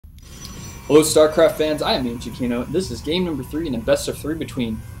Hello Starcraft fans, I am Ian Chiquino. This is game number 3 in a best of 3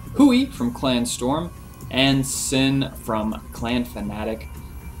 between Hui from Clan Storm and Sin from Clan Fanatic.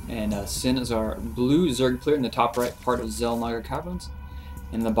 And Sin is our blue Zerg player in the top right part of Zelnaga Caverns.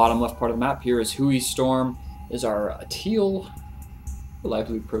 In the bottom left part of the map here is HuiStorm is our teal light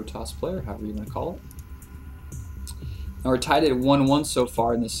blue Protoss player, however you want to call it. Now we're tied at 1-1 so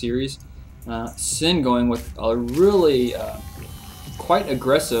far in this series. Sin going with a really quite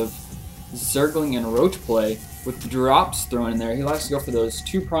aggressive Zergling and Roach play with drops thrown in there. He likes to go for those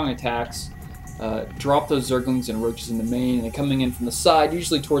two-prong attacks, drop those Zerglings and Roaches in the main, and then coming in from the side,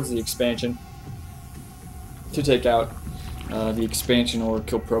 usually towards the expansion, to take out the expansion or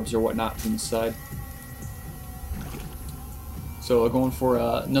kill probes or whatnot from the side. So going for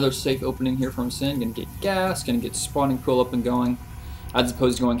another safe opening here from Sin. Gonna get gas, gonna get spawning pool up and going, as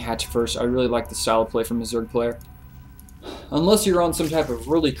opposed to going hatch first. I really like the style of play from a Zerg player. Unless you're on some type of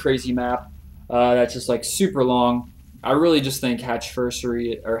really crazy map that's just like super long, I really just think hatch first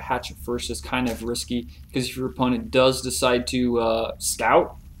is kind of risky, because if your opponent does decide to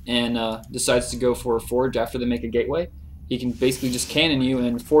scout and decides to go for a forge after they make a gateway, he can basically just cannon you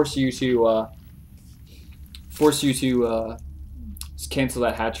and force you to cancel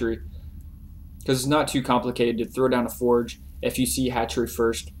that hatchery, because it's not too complicated to throw down a forge if you see hatchery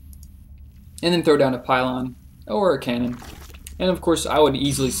first, and then throw down a pylon or a cannon. And of course, I would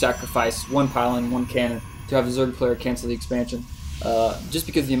easily sacrifice one pylon, one cannon to have a Zerg player cancel the expansion, just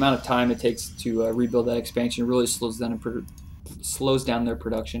because the amount of time it takes to rebuild that expansion really slows down their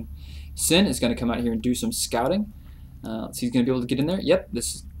production. Sin is going to come out here and do some scouting. So he's going to be able to get in there. Yep,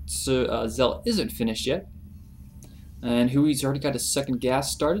 this Zell isn't finished yet. And Hui's already got his second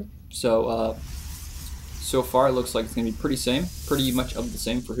gas started. So so far it looks like it's going to be pretty much of the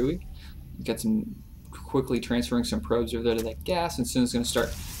same for Hui. Got some quickly transferring some probes over there to that gas, and Sin's going to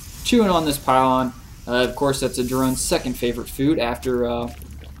start chewing on this pylon. Of course, that's a drone's second favorite food after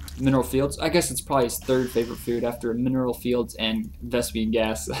mineral fields. I guess it's probably his third favorite food after mineral fields and Vespian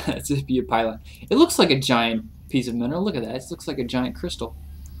gas. It's just be a pylon. It looks like a giant piece of mineral. Look at that. It looks like a giant crystal.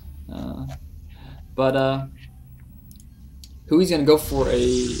 Hui's going to go for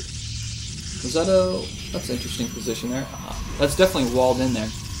a... That's an interesting position there. That's definitely walled in there,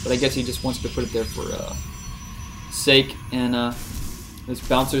 but I guess he just wants to put it there for sake. And this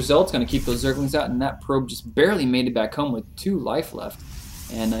Bouncer Zelt's going to keep those Zerglings out, and that probe just barely made it back home with 2 life left.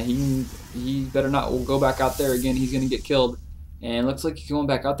 And he better not go back out there again. He's going to get killed. And looks like he's going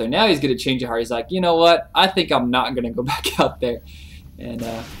back out there. Now he's going to change it heart. He's like, you know what? I think I'm not going to go back out there. And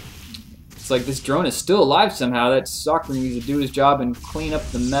it's like this drone is still alive somehow. That Stalker needs to do his job and clean up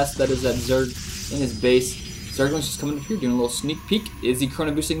the mess that is that Zerg in his base. Zergling's just coming up here, doing a little sneak peek. Is he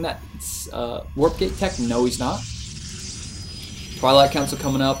chrono boosting that warp gate tech? No, he's not. Twilight Council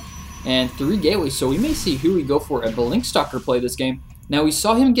coming up, and 3 gateways. So we may see Hui go for a Blink Stalker play this game. Now we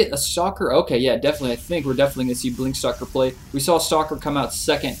saw him get a Stalker. Okay, yeah, definitely. I think we're definitely going to see Blink Stalker play. We saw Stalker come out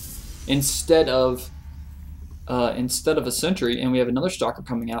second instead of a Sentry, and we have another Stalker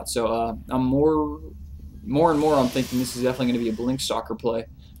coming out. So I'm more and more I'm thinking this is definitely going to be a Blink Stalker play.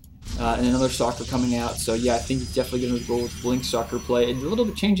 And another Stalker coming out. So yeah, I think he's definitely going to go with Blink Stalker play. And a little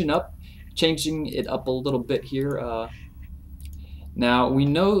bit changing it up a little bit here. Now we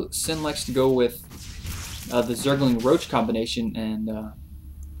know Sin likes to go with the Zergling Roach combination, and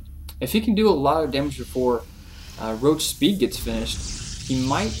if he can do a lot of damage before Roach speed gets finished, he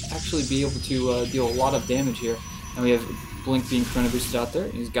might actually be able to deal a lot of damage here. And we have Blink being chrono boosted out there,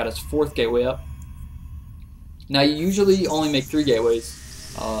 and he's got his 4th gateway up. Now you usually only make 3 gateways,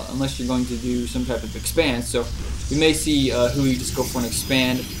 unless you're going to do some type of expand. So we may see Hui just go for an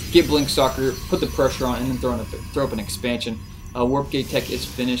expand, get Blink Stalker, put the pressure on, and then throw up an expansion. Warp Gate Tech is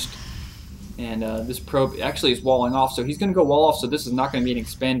finished, and this probe actually is walling off, so he's going to go wall off. So this is not going to be an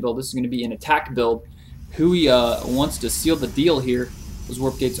expand build. This is going to be an attack build. Hui wants to seal the deal here. Those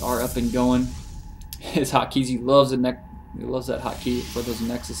Warp Gates are up and going. His hotkeys, he loves that hotkey for those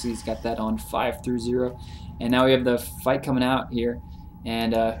Nexus. He's got that on 5 through 0. And now we have the fight coming out here.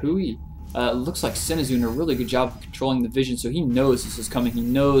 And Hui looks like Sin is doing a really good job of controlling the vision, so he knows this is coming. He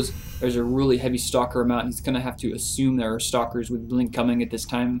knows there's a really heavy Stalker amount. He's going to have to assume there are Stalkers with Blink coming at this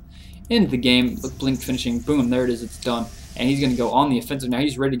time in the game. Look, Blink finishing, boom, there it is, it's done. And he's going to go on the offensive. Now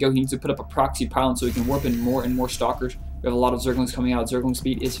he's ready to go. He needs to put up a proxy pylon so he can warp in more and more Stalkers. We have a lot of Zerglings coming out. Zergling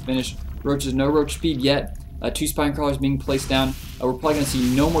speed is finished. Roaches, no Roach speed yet. 2 Spine Crawlers being placed down. We're probably going to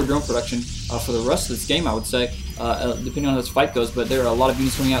see no more drone production for the rest of this game, I would say, depending on how this fight goes. But there are a lot of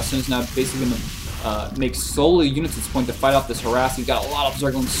units coming out. Sin's now basically going to make solely units at this point to fight off this harass. He's got a lot of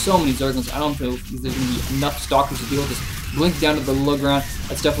Zerglings, so many Zerglings. I don't know if there's going to be enough Stalkers to deal with this Blink down to the low ground.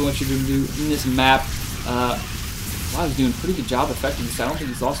 That's definitely what you're going to do in this map. Wow, he's doing a pretty good job affecting this. I don't think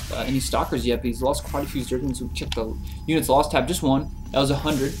he's lost any stalkers yet, but he's lost quite a few Zerglings. We checked the units lost tab, just one. That was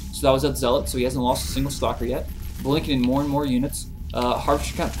 100, so that was at Zealot, so he hasn't lost a single stalker yet. Blinking in more and more units.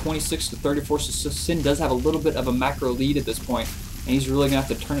 Harvester count 26 to 34, so Sin does have a little bit of a macro lead at this point, and he's really going to have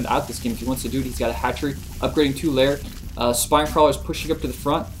to turn it out this game if he wants to do it. He's got a hatchery, upgrading 2 lair. Spine Crawlers pushing up to the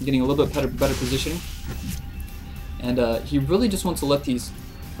front, getting a little bit better positioning. And he really just wants to let these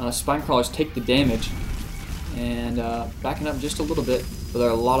Spine Crawlers take the damage. And backing up just a little bit, but there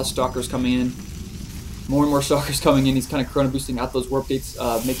are a lot of stalkers coming in. More and more stalkers coming in. He's kind of chrono boosting out those warp gates,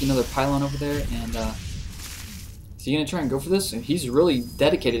 making another pylon over there. And is he gonna try and go for this? And he's really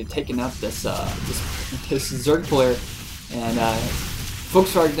dedicated to taking out this this Zerg player. And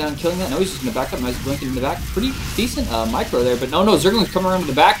Focus Fire down, killing that. No, he's just gonna back up. Now he's blinking in the back. Pretty decent micro there, but no, Zergling's coming around to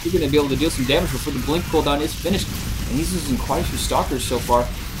the back. You're gonna be able to deal some damage before the blink cooldown is finished. And he's losing quite a few stalkers so far.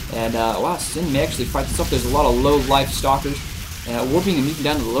 And wow, Sin may actually fight this up. There's a lot of low life stalkers. Warping and moving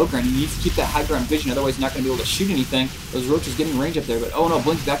down to the low ground. He needs to keep that high ground vision, otherwise he's not going to be able to shoot anything. Those roaches getting range up there, but oh no,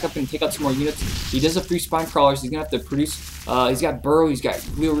 Blink's back up and take out some more units. He does have 3 spine crawlers. He's going to have to produce. He's got Burrow. He's got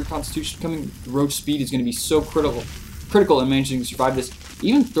Leo Reconstitution coming. Roach speed is going to be so critical in managing to survive this.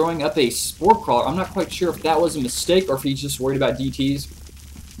 Even throwing up a Spore Crawler, I'm not quite sure if that was a mistake or if he's just worried about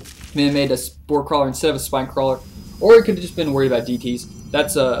DTs. May have made a Spore Crawler instead of a Spine Crawler, or he could have just been worried about DTs.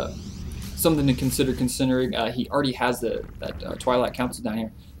 That's something to consider considering he already has that Twilight Council down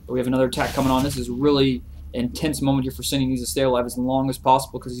here. But we have another attack coming on. This is really intense moment here for Sin. He needs to stay alive as long as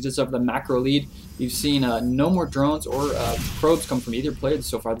possible because he does have the macro lead. You've seen no more drones or probes come from either player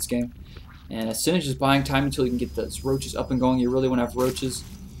so far this game. And Sin is just buying time until he can get those roaches up and going. You really want to have roaches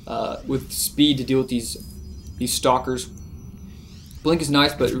with speed to deal with these stalkers. Blink is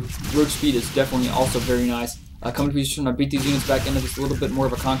nice, but roach speed is definitely also very nice. Coming to position, I beat these units back into this little bit more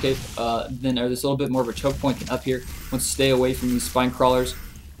of a concave, or this little bit more of a choke point than up here. Wants to stay away from these spine crawlers.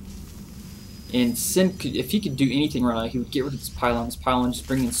 And Sin, if he could do anything right now, he would get rid of this pylon. This pylon just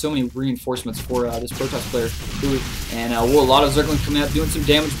bringing in so many reinforcements for this Protoss player. And a lot of Zerglings coming out, doing some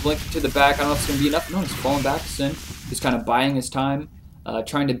damage, blinking to the back. I don't know if it's going to be enough. No, he's falling back. Sin just kind of buying his time,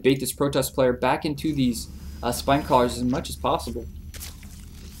 trying to bait this Protoss player back into these spine crawlers as much as possible.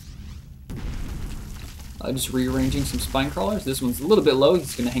 Just rearranging some spine crawlers. This one's a little bit low.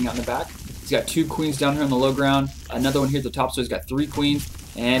 He's going to hang out in the back. He's got 2 queens down here on the low ground. Another one here at the top, so he's got 3 queens.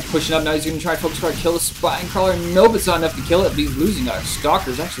 And pushing up now, he's going to try to focus try to kill the spine crawler. Nope, it's not enough to kill it, but he's losing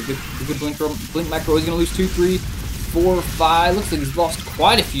stalkers. Actually, good blink macro. He's going to lose 2, 3, 4, 5. Looks like he's lost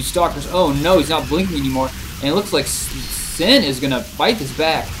quite a few stalkers. Oh no, he's not blinking anymore. And it looks like Sin is going to fight this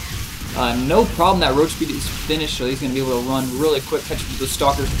back. No problem, that roach speed is finished, so he's going to be able to run really quick, catch up with those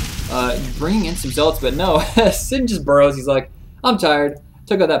stalkers. Bringing in some zealots, but no, Sin just burrows. He's like, I'm tired.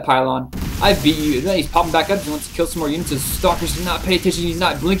 Took out that pylon. I beat you. And then he's popping back up. He wants to kill some more units. His stalkers do not pay attention. He's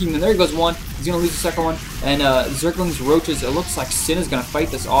not blinking. And there goes one. He's going to lose the second one. And Zergling's roaches. It looks like Sin is going to fight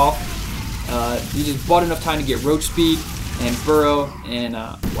this off. He just bought enough time to get roach speed and burrow. And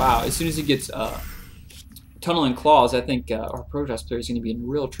wow, as soon as he gets tunnel and claws, I think our Protoss player is going to be in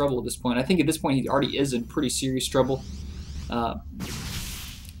real trouble at this point. I think at this point he already is in pretty serious trouble.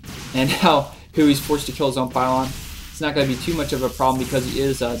 And now Hui's forced to kill his own pylon. It's not going to be too much of a problem because he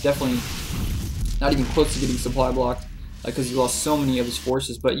is definitely not even close to getting supply blocked because he lost so many of his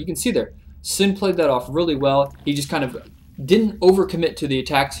forces. But you can see there, Sin played that off really well. He just kind of didn't overcommit to the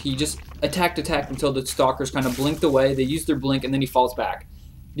attacks. He just attacked until the stalkers kind of blinked away. They used their blink and then he falls back.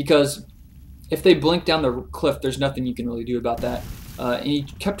 Because if they blink down the cliff, there's nothing you can really do about that. And he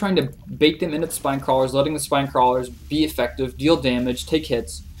kept trying to bait them into the spine crawlers, letting the spine crawlers be effective, deal damage, take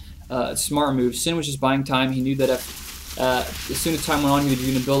hits. Smart move. Sin was just buying time. He knew that as soon as time went on, he was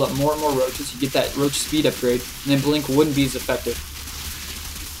going to build up more and more roaches. He'd get that roach speed upgrade, and then blink wouldn't be as effective.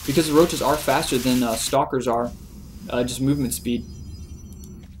 Because the roaches are faster than stalkers are, just movement speed.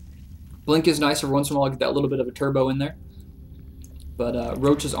 Blink is nice. Every once in a while, get that little bit of a turbo in there. But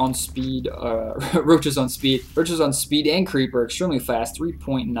roaches on speed, roaches on speed and creep are extremely fast.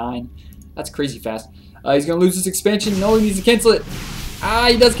 3.9. That's crazy fast. He's going to lose this expansion. No, he needs to cancel it.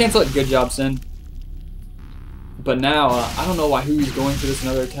 He does cancel it. Good job, Sin. But now, I don't know why Hui's going for this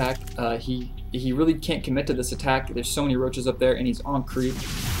another attack. He really can't commit to this attack. There's so many roaches up there, and he's on creep.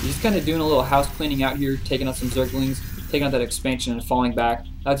 He's just kind of doing a little house cleaning out here, taking out some Zerglings, taking out that expansion and falling back.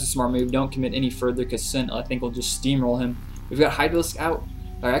 That's a smart move. Don't commit any further because Sin, I think, will just steamroll him. We've got Hydralisk out.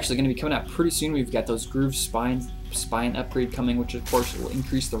 Are actually going to be coming out pretty soon. We've got those Groove spine upgrade coming, which of course will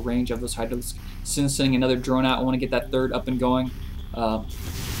increase the range of those Hydralisk. Sin sending another drone out. I want to get that third up and going. And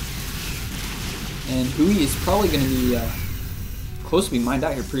Hui is probably going to be close to being mined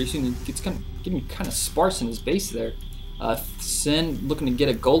out here pretty soon. It's getting kind of sparse in his base there. Sin looking to get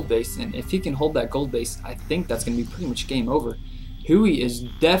a gold base, and if he can hold that gold base, I think that's going to be pretty much game over. Hui is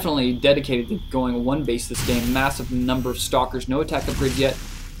definitely dedicated to going one base this game. Massive number of stalkers, no attack upgrades yet,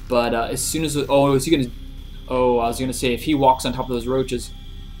 but as soon as oh, is he going to? Oh, I was going to say if he walks on top of those roaches.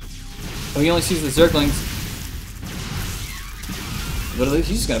 Oh, he only sees the zerglings. But at least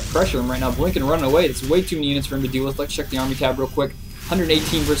he's just going to pressure him right now. Blink and run away. It's way too many units for him to deal with. Let's check the army tab real quick.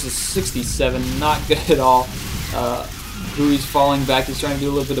 118 versus 67. Not good at all. Hui's falling back. He's trying to do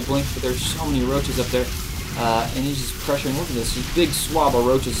a little bit of blink, but there's so many roaches up there. And he's just pressuring. Look at this. This big swab of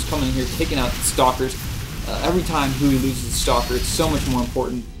roaches coming in here, taking out the stalkers. Every time Hui loses a stalker, it's so much more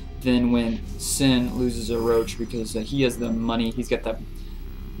important than when Sin loses a roach, because he has the money. He's got the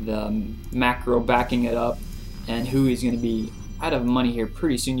macro backing it up, and Hui's going to be out of money here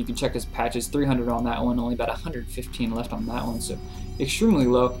pretty soon. You can check his patches. 300 on that one, only about 115 left on that one, so extremely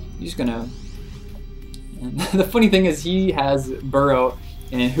low. He's just gonna. And the funny thing is, he has burrow,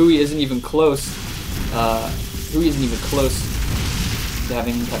 and Hui isn't even close. Hui isn't even close to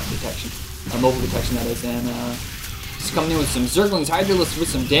having detection, mobile detection that is, and he's coming in with some zerglings, hydralisks with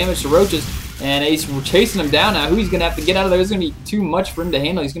some damage to roaches, and he's chasing him down now. Hui's gonna have to get out of there. It's gonna be too much for him to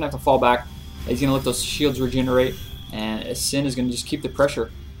handle. He's gonna have to fall back. He's gonna let those shields regenerate. And Sin is going to just keep the pressure.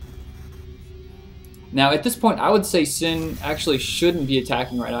 Now, at this point, I would say Sin actually shouldn't be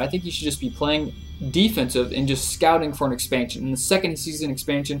attacking right now. I think he should just be playing defensive and just scouting for an expansion. And the second he sees an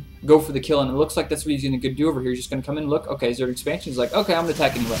expansion, go for the kill. And it looks like that's what he's going to do over here. He's just going to come in and look. Okay, is there an expansion? He's like, okay, I'm going to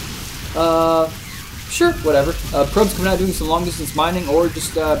attack anyway. Sure, whatever. Probe's coming out doing some long-distance mining or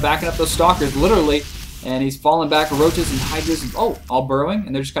just backing up those stalkers, literally. And he's falling back with roaches and hydras. And, oh, all burrowing.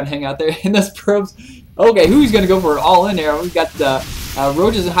 And they're just kind of hanging out there. And those probes... Okay, Hui's going to go for it all in there. We've got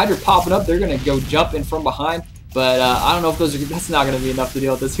roaches and hydra popping up. They're going to go jump in from behind. But I don't know if that's not going to be enough to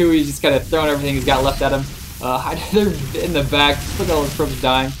deal with this. Hui's just kind of throwing everything he's got left at him. They're in the back. Look at all those probes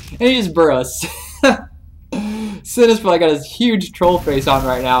dying. And he just burrows. Sin has probably got his huge troll face on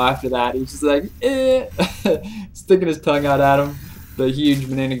right now after that. He's just like, eh. Sticking his tongue out at him. The huge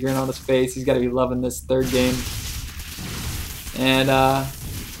banana grin on his face. He's got to be loving this third game. And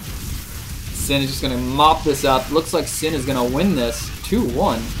Sin is just going to mop this up. Looks like Sin is going to win this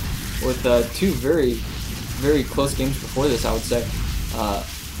 2-1 with two very, very close games before this, I would say.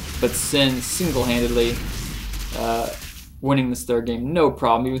 But Sin single-handedly winning this third game, no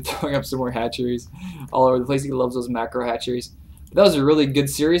problem. Even throwing up some more hatcheries all over the place. He loves those macro hatcheries. But that was a really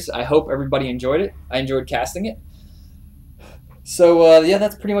good series. I hope everybody enjoyed it. I enjoyed casting it. So, yeah,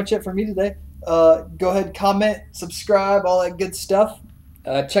 that's pretty much it for me today. Go ahead, comment, subscribe, all that good stuff.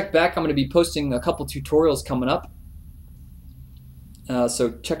 Check back. I'm going to be posting a couple tutorials coming up.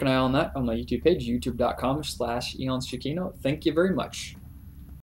 So check an eye on that on my YouTube page, youtube.com/EonsChiquino. Thank you very much.